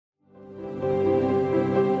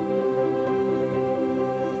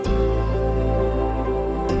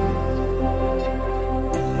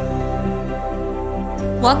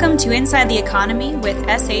Welcome to Inside the Economy with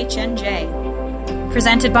SHNJ,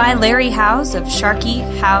 presented by Larry Howes of Sharkey,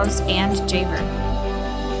 Howes, and Javer.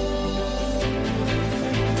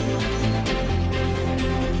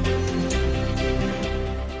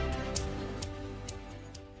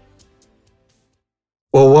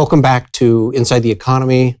 Well, welcome back to Inside the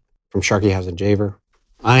Economy from Sharkey, Howes, and Javer.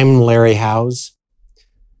 I'm Larry Howes.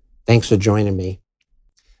 Thanks for joining me.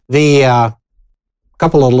 The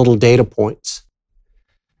couple of little data points.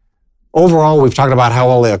 Overall, we've talked about how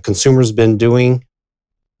well the consumer's been doing.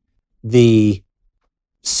 The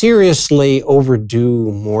seriously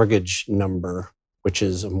overdue mortgage number, which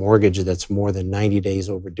is a mortgage that's more than 90 days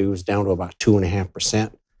overdue, is down to about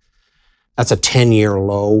 2.5%. That's a 10-year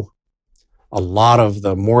low. A lot of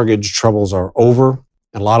the mortgage troubles are over.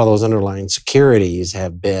 And a lot of those underlying securities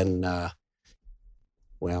have been,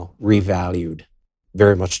 revalued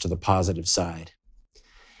very much to the positive side.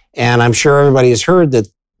 And I'm sure everybody has heard that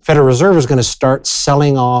Federal Reserve is going to start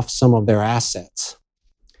selling off some of their assets.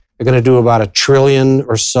 They're going to do about $1 trillion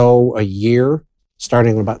or so a year,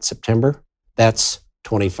 starting in about September. That's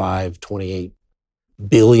 $25, $28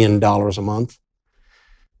 billion a month.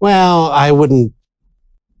 Well, I wouldn't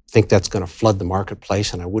think that's going to flood the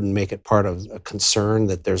marketplace, and I wouldn't make it part of a concern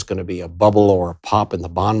that there's going to be a bubble or a pop in the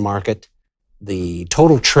bond market. The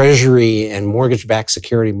total treasury and mortgage-backed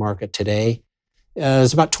security market today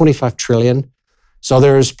is about $25 trillion. So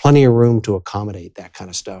there's plenty of room to accommodate that kind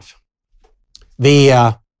of stuff.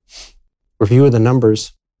 The review of the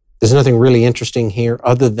numbers, there's nothing really interesting here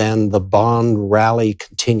other than the bond rally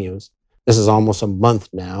continues. This is almost a month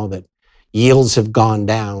now that yields have gone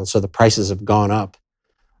down, so the prices have gone up.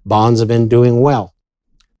 Bonds have been doing well.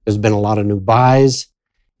 There's been a lot of new buys,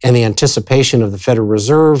 and the anticipation of the Federal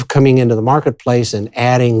Reserve coming into the marketplace and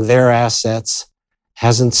adding their assets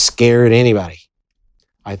hasn't scared anybody.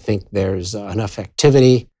 I think there's enough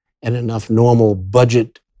activity and enough normal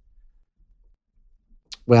budget.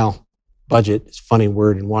 Well, budget is a funny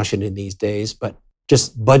word in Washington these days, but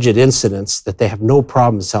just budget incidents that they have no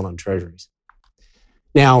problem selling treasuries.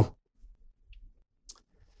 Now,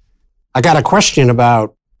 I got a question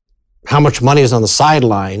about how much money is on the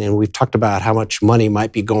sideline, and we've talked about how much money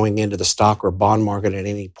might be going into the stock or bond market at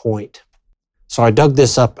any point. So I dug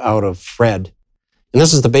this up out of Fred, and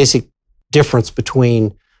this is the basic difference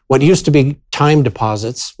between what used to be time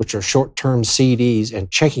deposits, which are short-term CDs and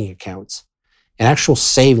checking accounts, and actual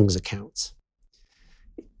savings accounts.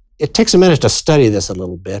 It takes a minute to study this a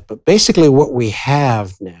little bit, but basically what we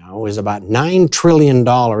have now is about $9 trillion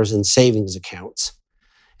in savings accounts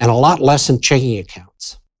and a lot less in checking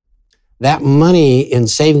accounts. That money in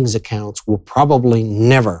savings accounts will probably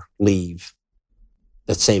never leave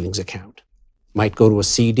that savings account. Might go to a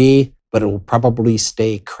CD, but it will probably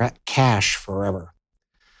stay cash forever.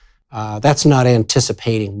 That's not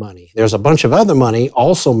anticipating money. There's a bunch of other money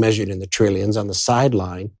also measured in the trillions on the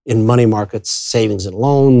sideline in money markets, savings and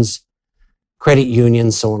loans, credit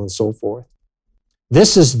unions, so on and so forth.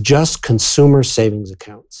 This is just consumer savings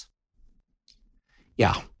accounts.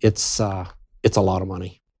 Yeah, it's a lot of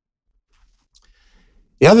money.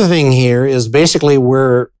 The other thing here is basically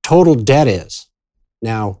where total debt is.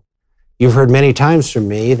 Now, you've heard many times from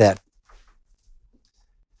me that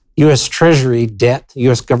U.S. Treasury debt,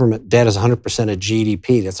 U.S. government debt is 100% of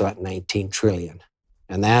GDP. That's about $19 trillion.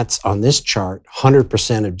 And that's, on this chart,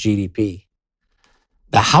 100% of GDP.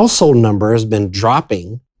 The household number has been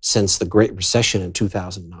dropping since the Great Recession in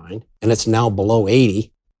 2009, and it's now below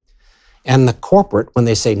 80. And the corporate, when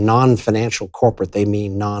they say non-financial corporate, they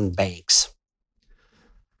mean non-banks.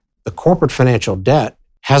 The corporate financial debt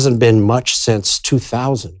hasn't been much since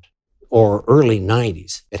 2000. Or early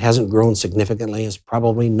 90s. It hasn't grown significantly. It's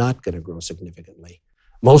probably not going to grow significantly.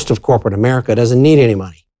 Most of corporate America doesn't need any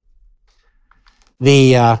money.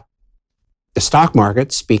 The stock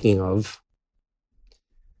market, speaking of,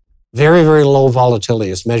 very, very low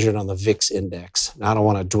volatility is measured on the VIX index. Now, I don't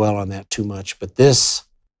want to dwell on that too much, but this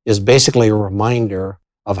is basically a reminder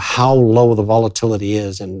of how low the volatility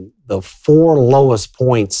is and the 4 lowest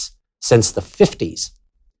points since the 50s.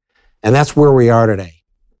 And that's where we are today.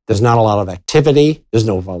 There's not a lot of activity. There's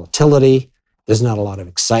no volatility. There's not a lot of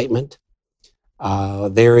excitement.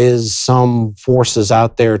 There is some forces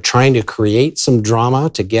out there trying to create some drama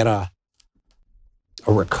to get a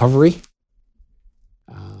recovery.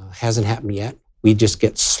 Hasn't happened yet. We just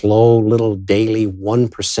get slow little daily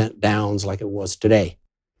 1% downs like it was today.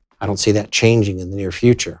 I don't see that changing in the near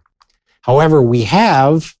future. However, we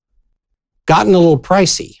have gotten a little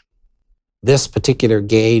pricey. This particular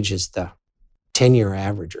gauge is the 10-year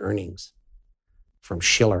average earnings from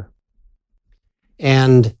Shiller.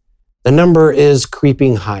 And the number is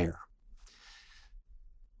creeping higher.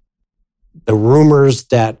 The rumors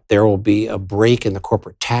that there will be a break in the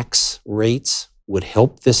corporate tax rates would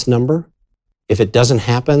help this number. If it doesn't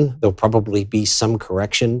happen, there'll probably be some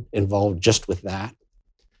correction involved just with that.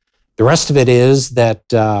 The rest of it is that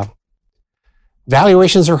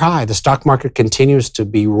valuations are high. The stock market continues to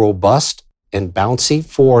be robust and bouncy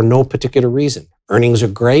for no particular reason. Earnings are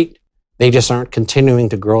great. They just aren't continuing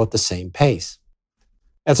to grow at the same pace.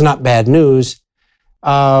 That's not bad news.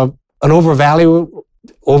 An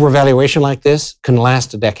overvaluation like this can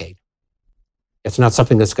last a decade. It's not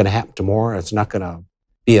something that's going to happen tomorrow. It's not going to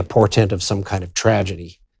be a portent of some kind of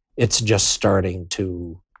tragedy. It's just starting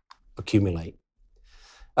to accumulate.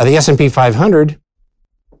 The S&P 500,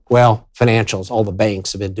 well, financials, all the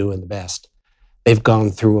banks have been doing the best. They've gone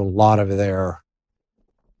through a lot of their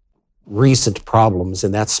recent problems,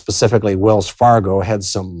 and that's specifically Wells Fargo had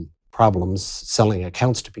some problems selling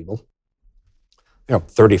accounts to people.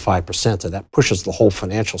 35% of that pushes the whole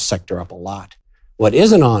financial sector up a lot. What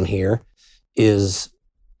isn't on here is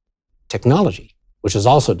technology, which has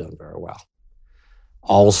also done very well,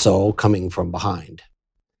 also coming from behind.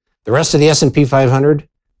 The rest of the S&P 500,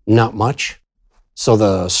 not much. So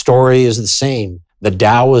the story is the same. The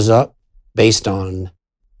Dow is up based on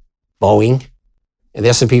Boeing, and the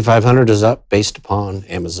S&P 500 is up based upon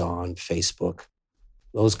Amazon, Facebook,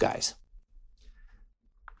 those guys.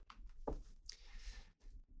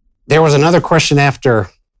 There was another question after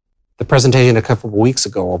the presentation a couple of weeks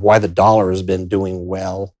ago of why the dollar has been doing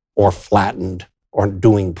well or flattened or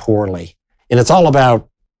doing poorly. And it's all about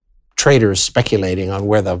traders speculating on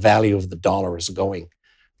where the value of the dollar is going.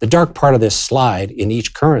 The dark part of this slide in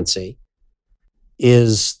each currency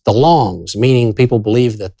is the longs, meaning people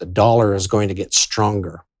believe that the dollar is going to get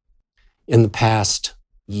stronger. In the past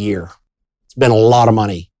year, it's been a lot of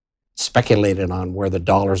money speculated on where the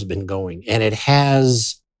dollar's been going, and it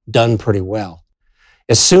has done pretty well.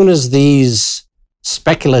 As soon as these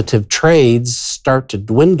speculative trades start to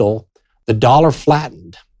dwindle, the dollar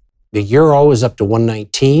flattened. The euro is up to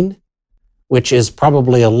 119, which is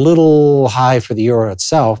probably a little high for the euro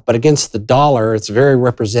itself, but against the dollar, it's very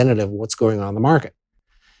representative of what's going on in the market.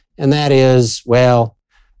 And that is, well,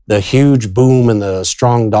 the huge boom in the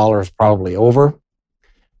strong dollar is probably over.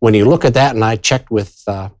 When you look at that, and I checked with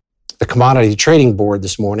the Commodity Trading Board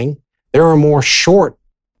this morning, there are more short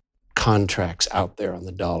contracts out there on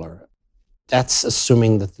the dollar. That's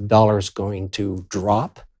assuming that the dollar is going to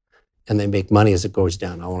drop and they make money as it goes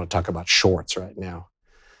down. I want to talk about shorts right now.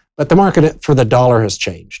 But the market for the dollar has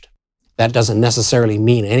changed. That doesn't necessarily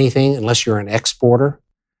mean anything unless you're an exporter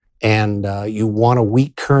and you want a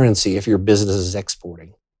weak currency if your business is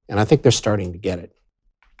exporting. And I think they're starting to get it.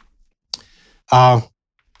 On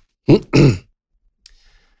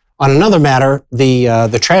another matter,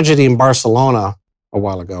 the tragedy in Barcelona a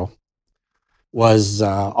while ago was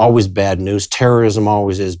always bad news. Terrorism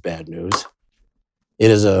always is bad news.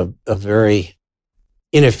 It is a very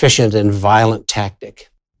inefficient and violent tactic.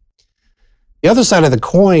 The other side of the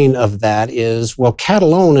coin of that is, well,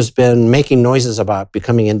 Catalonia has been making noises about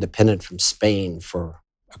becoming independent from Spain for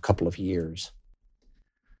a couple of years,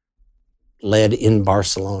 led in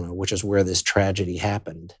Barcelona, which is where this tragedy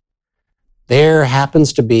happened. There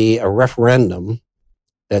happens to be a referendum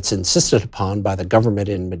that's insisted upon by the government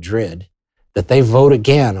in Madrid that they vote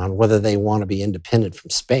again on whether they want to be independent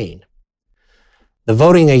from Spain. The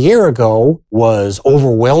voting a year ago was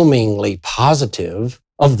overwhelmingly positive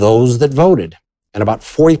of those that voted, and about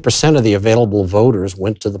 40% of the available voters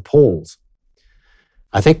went to the polls.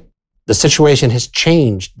 I think the situation has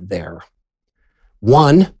changed there.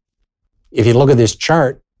 One, if you look at this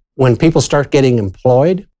chart, when people start getting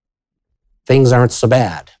employed, things aren't so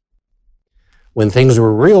bad. When things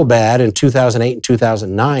were real bad in 2008 and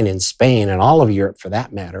 2009 in Spain and all of Europe for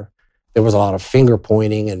that matter, there was a lot of finger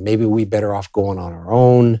pointing and maybe we better off going on our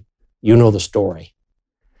own. You know the story.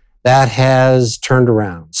 That has turned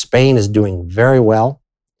around. Spain is doing very well.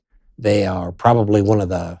 They are probably one of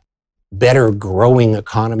the better growing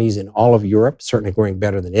economies in all of Europe, certainly growing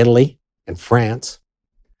better than Italy and France.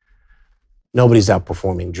 Nobody's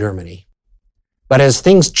outperforming Germany. But as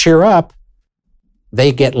things cheer up,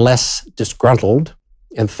 they get less disgruntled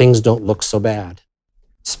and things don't look so bad.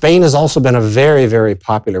 Spain has also been a very, very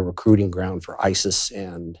popular recruiting ground for ISIS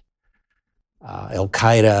and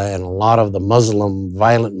Al-Qaeda and a lot of the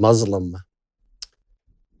violent Muslim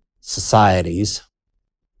societies.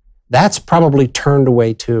 That's probably turned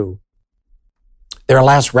away too. Their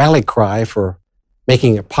last rally cry for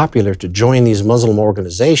making it popular to join these Muslim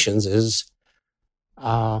organizations is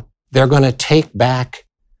they're going to take back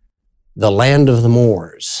the land of the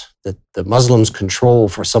Moors that the Muslims control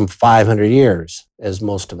for some 500 years, as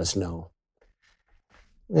most of us know.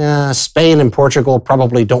 Spain and Portugal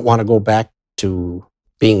probably don't want to go back to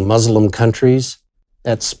being Muslim countries.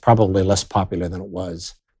 That's probably less popular than it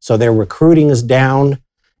was. So their recruiting is down.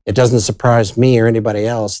 It doesn't surprise me or anybody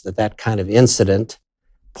else that that kind of incident,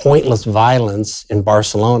 pointless violence in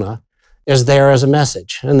Barcelona, is there as a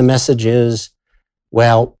message. And the message is,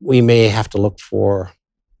 well, we may have to look for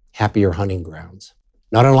happier hunting grounds,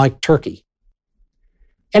 not unlike Turkey.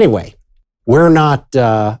 Anyway, we're not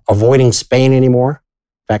avoiding Spain anymore.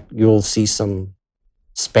 In fact, you'll see some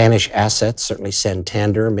Spanish assets, certainly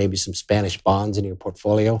Santander, maybe some Spanish bonds in your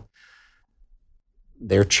portfolio.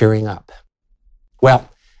 They're cheering up. Well,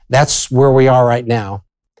 that's where we are right now.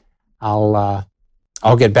 I'll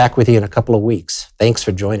get back with you in a couple of weeks. Thanks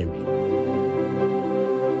for joining me.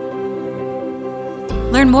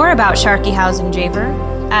 Learn more about Sharkey House and Jaber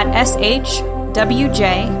at shwj.com.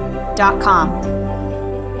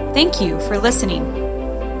 Thank you for listening.